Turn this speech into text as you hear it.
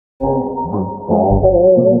Now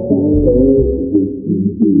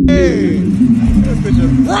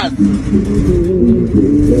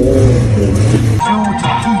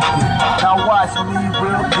watch me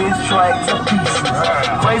rip this track to pieces.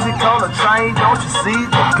 Crazy color train, don't you see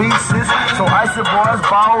the pieces? So Icy Boys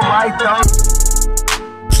ball right there.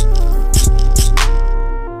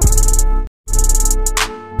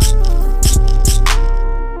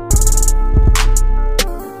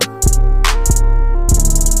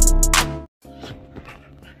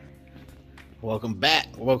 Welcome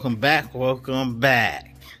back. Got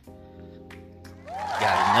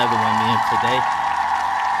another one in today.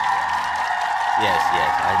 Yes,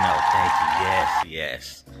 I know. Thank you.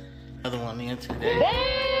 Yes. Another one in today.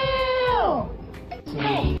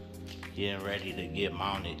 Damn! Getting ready to get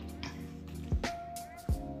mounted.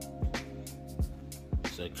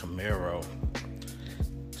 It's a Camaro.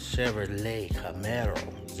 Chevrolet Camaro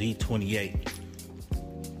Z28.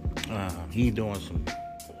 He doing some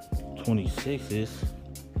 26s.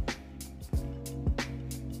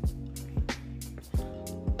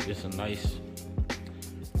 It's a nice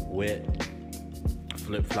wet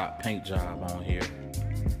flip-flop paint job on here.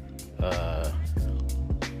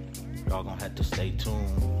 Y'all gonna have to stay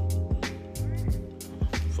tuned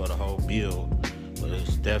for the whole build, but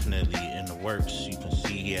it's definitely in the works. You can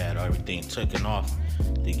see he had everything taken off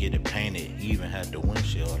to get it painted. He even had the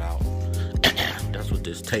windshield out. That's what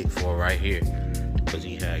this tape for right here, because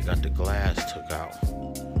he had got the glass took out.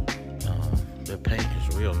 The paint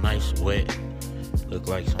is real nice, wet. Look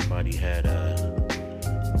like somebody had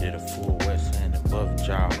did a full wet sand above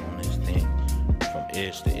job on this thing from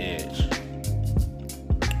edge to edge,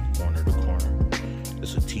 corner to corner.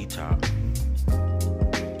 It's a T-top,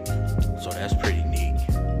 so that's pretty neat.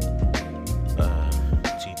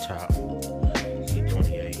 T-top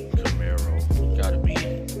Z28 Camaro, gotta be.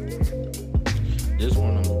 This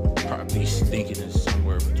one I'm probably thinking is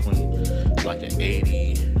somewhere between like an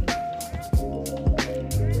 80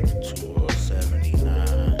 to a 79,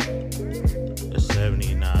 a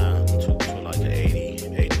 79 to like an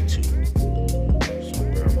 80, 82,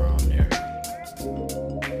 somewhere around there.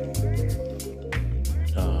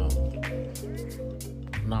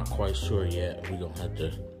 Not quite sure yet.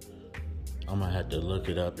 I'm gonna have to look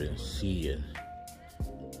it up and see it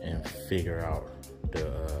and figure out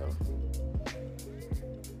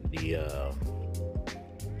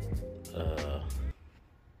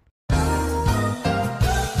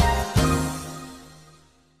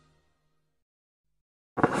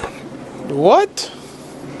What?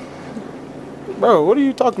 Bro, what are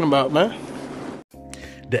you talking about, man?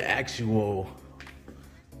 The actual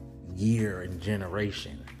year and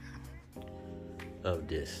generation of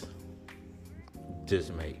this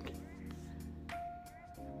make.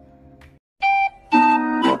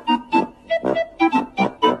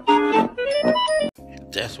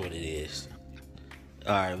 That's what it is.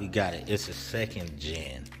 All right, we got it. It's a second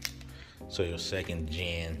gen. So your second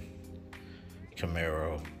gen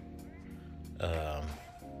Camaro.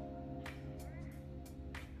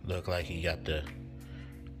 Look like he got the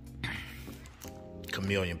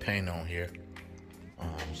chameleon paint on here.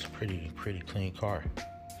 It's a pretty clean car.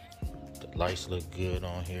 The lights look good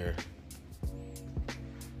on here.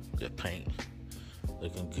 The paint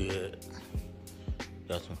looking good.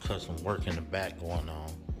 Got some custom work in the back going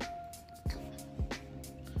on.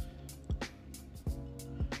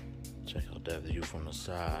 Check out that view from the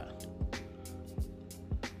side.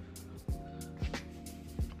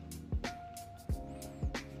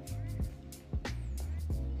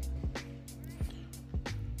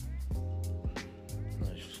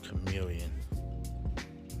 Nice chameleon.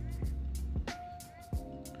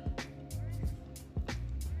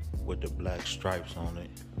 With the black stripes on it.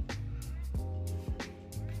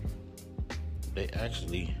 They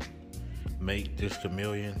actually make this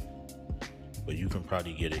chameleon, but you can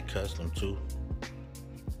probably get it custom too.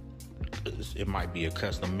 It might be a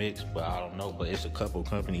custom mix, but I don't know. But it's a couple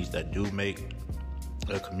companies that do make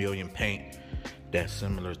a chameleon paint that's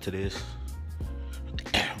similar to this.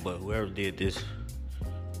 But whoever did this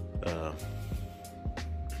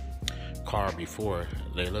car before,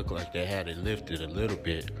 they look like they had it lifted a little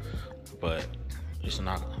bit, but it's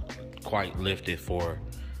not quite lifted for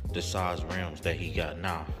the size rims that he got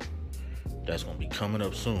now. That's gonna be coming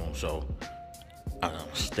up soon, so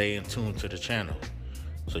stay in tune to the channel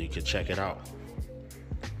so you can check it out.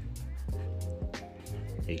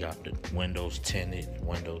 He got the windows tinted,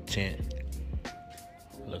 window tint.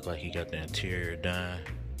 Look like he got the interior done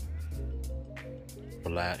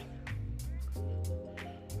black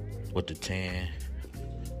with the tan.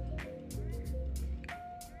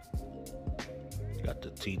 Got the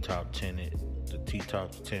T-top tinted. The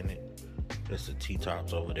T-tops tinted. That's the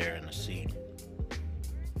T-tops over there in the seat.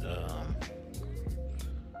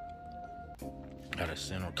 Got a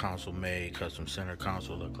center console made, custom center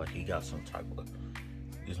console. Look like he got some type of,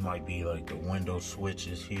 this might be like the window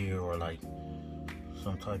switches here, or like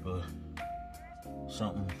some type of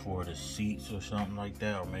something for the seats or something like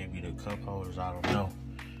that, or maybe the cup holders, I don't know.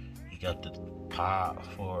 You got the pod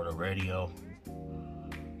for the radio.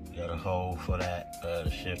 You got a hole for that. The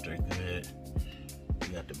shifter good.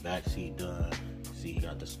 You got the back seat done. See, you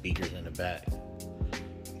got the speakers in the back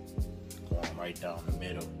going right down the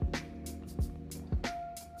middle.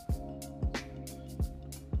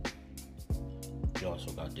 You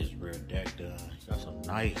also got this rear deck done. You got some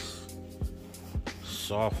nice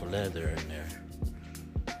soft leather in there.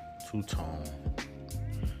 Two-tone.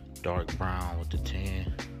 Dark brown with the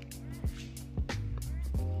tan.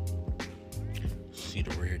 See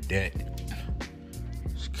the rear deck.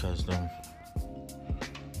 It's custom.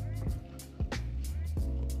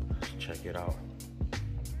 Let's check it out.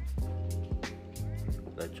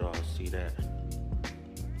 Let y'all see that.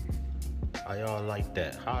 How y'all like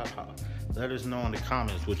that? How? Let us know in the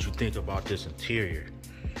comments what you think about this interior.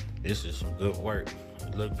 This is some good work.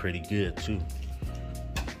 It looked pretty good too.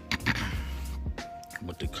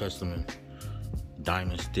 With the custom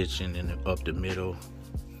diamond stitching up the middle.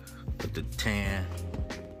 With the tan,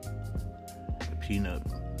 the peanut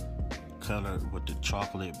color with the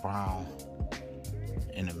chocolate brown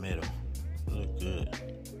in the middle. Look good.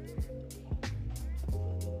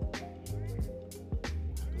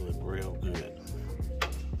 Look real good.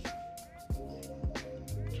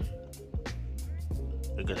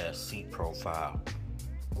 Look at that seat profile.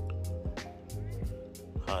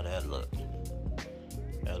 How that look?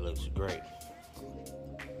 That looks great.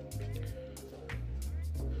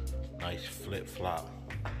 Nice flip-flop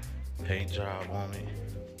paint job on it.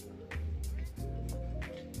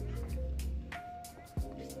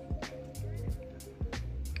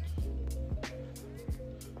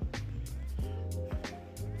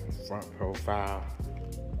 Front profile.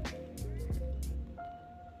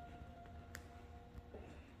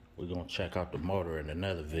 We're gonna check out the motor in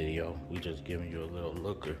another video. We just giving you a little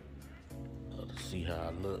looker to see how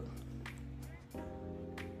it look.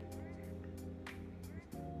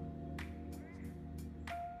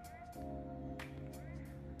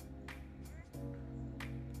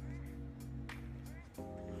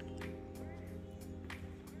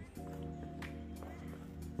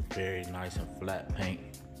 Very nice and flat paint.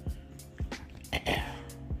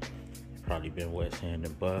 Probably been wet sand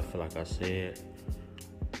and buff, like I said.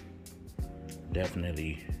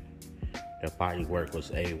 Definitely, the body work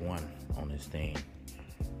was A1 on this thing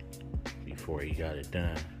before he got it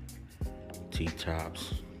done.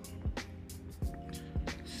 T-tops,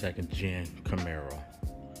 2nd gen Camaro.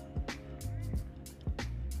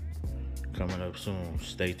 Coming up soon.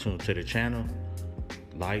 Stay tuned to the channel.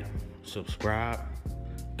 Like, subscribe,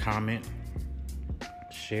 comment,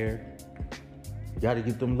 share. We gotta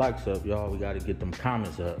get them likes up, y'all. We gotta get them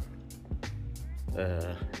comments up.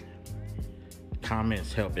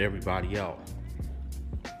 Comments help everybody out.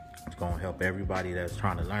 It's gonna help everybody that's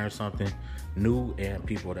trying to learn something new, and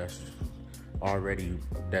people that's already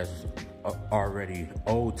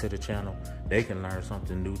old to the channel. They can learn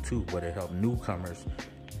something new too, but it help newcomers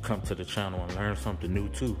come to the channel and learn something new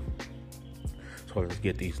too. So let's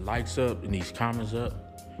get these likes up and these comments up,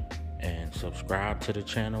 and subscribe to the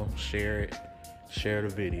channel, share it, share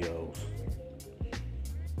the videos.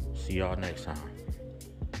 See y'all next time.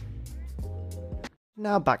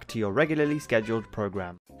 Now back to your regularly scheduled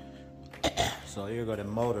program. So here go the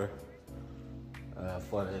motor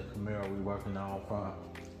for the Camaro we working on from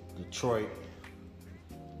Detroit.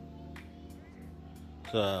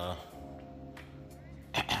 So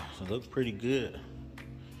it looks pretty good.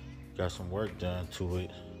 Got some work done to it.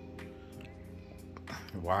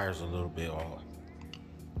 The wire's a little bit off.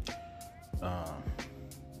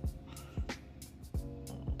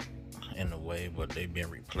 In the way, but they've been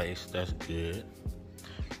replaced. That's good.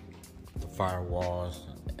 The firewalls,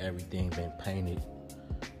 everything been painted.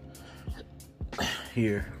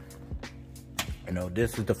 Here, you know,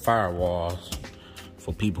 this is the firewalls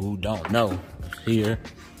for people who don't know. Here,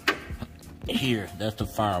 that's the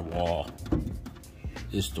firewall.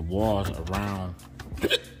 It's the walls around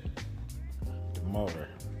the motor.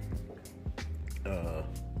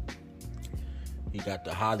 You got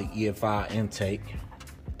the Holley EFI intake.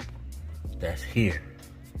 That's here.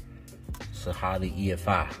 It's a Holley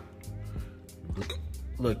EFI.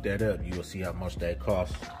 Look that up. You will see how much that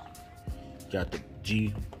costs. Got the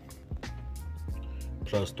G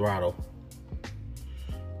plus throttle.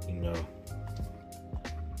 You know,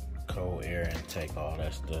 cold air intake. intake off.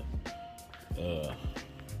 That's the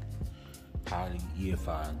highly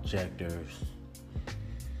EFI injectors.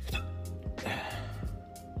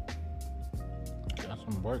 Got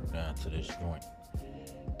some work done to this joint.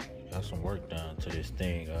 Got some work done to this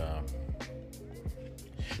thing.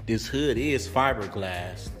 This hood is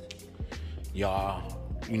fiberglass, y'all.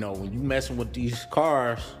 You know, when you messing with these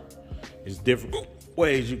cars, it's different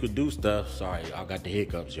ways you could do stuff. Sorry, I got the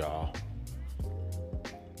hiccups, y'all.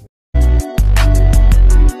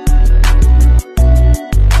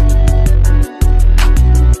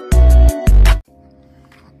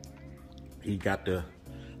 He got the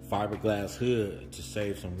fiberglass hood to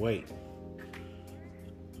save some weight.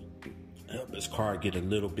 Help his car get a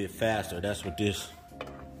little bit faster. That's what this.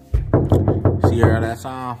 See how that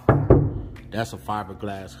sound? That's a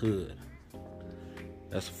fiberglass hood.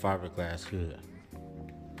 That's a fiberglass hood.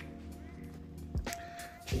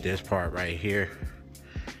 This part right here.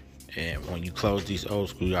 And when you close these old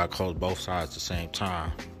school, you gotta close both sides at the same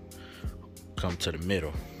time. Come to the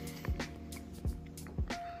middle.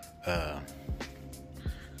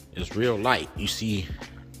 It's real light. You see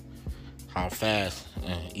how fast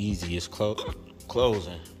and easy it's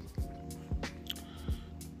closing.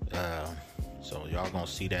 So y'all gonna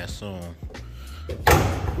see that soon.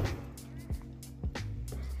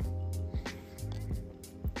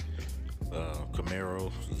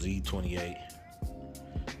 Camaro Z28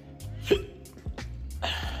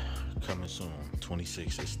 coming soon.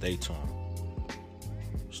 26. Stay tuned.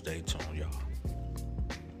 Stay tuned, y'all.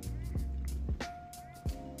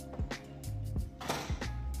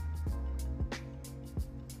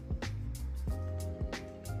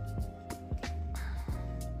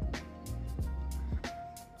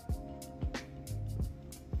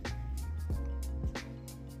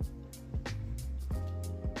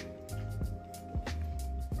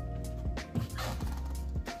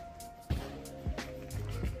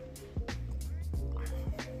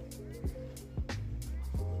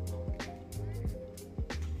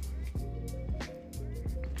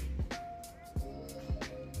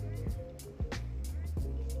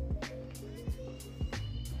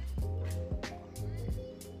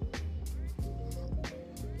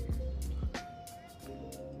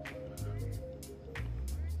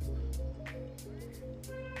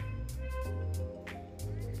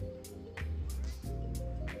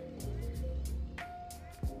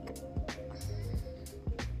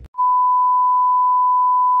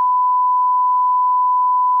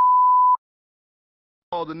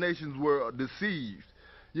 All the nations were deceived.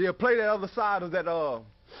 Yeah, play the other side of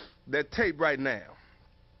that tape right now.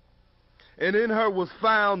 And in her was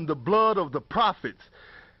found the blood of the prophets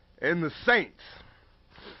and the saints.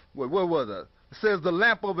 Wait, what was it? It says the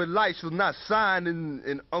lamp of a light shall not shine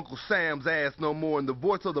in Uncle Sam's ass no more, and the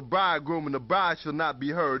voice of the bridegroom and the bride shall not be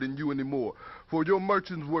heard in you anymore. For your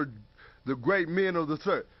merchants were the great men of the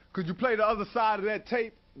church. Could you play the other side of that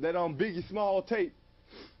tape, that Biggie Small tape?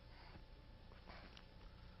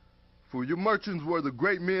 For your merchants were the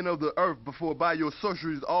great men of the earth before. By your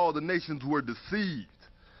sorceries all the nations were deceived.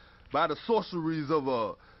 By the sorceries of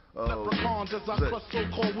Leprechauns as I crush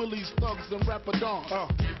so-called willies, thugs, and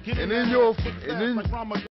rapadons. and in your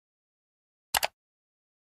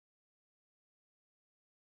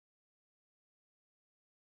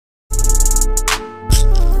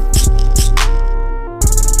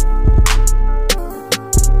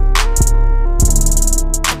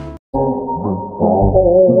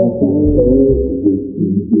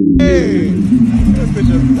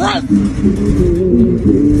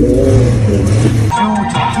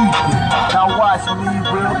Now watch me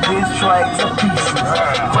rip this track to pieces.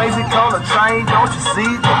 Crazy color train, don't you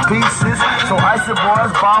see the pieces? So Icy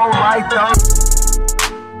Boys ball right there.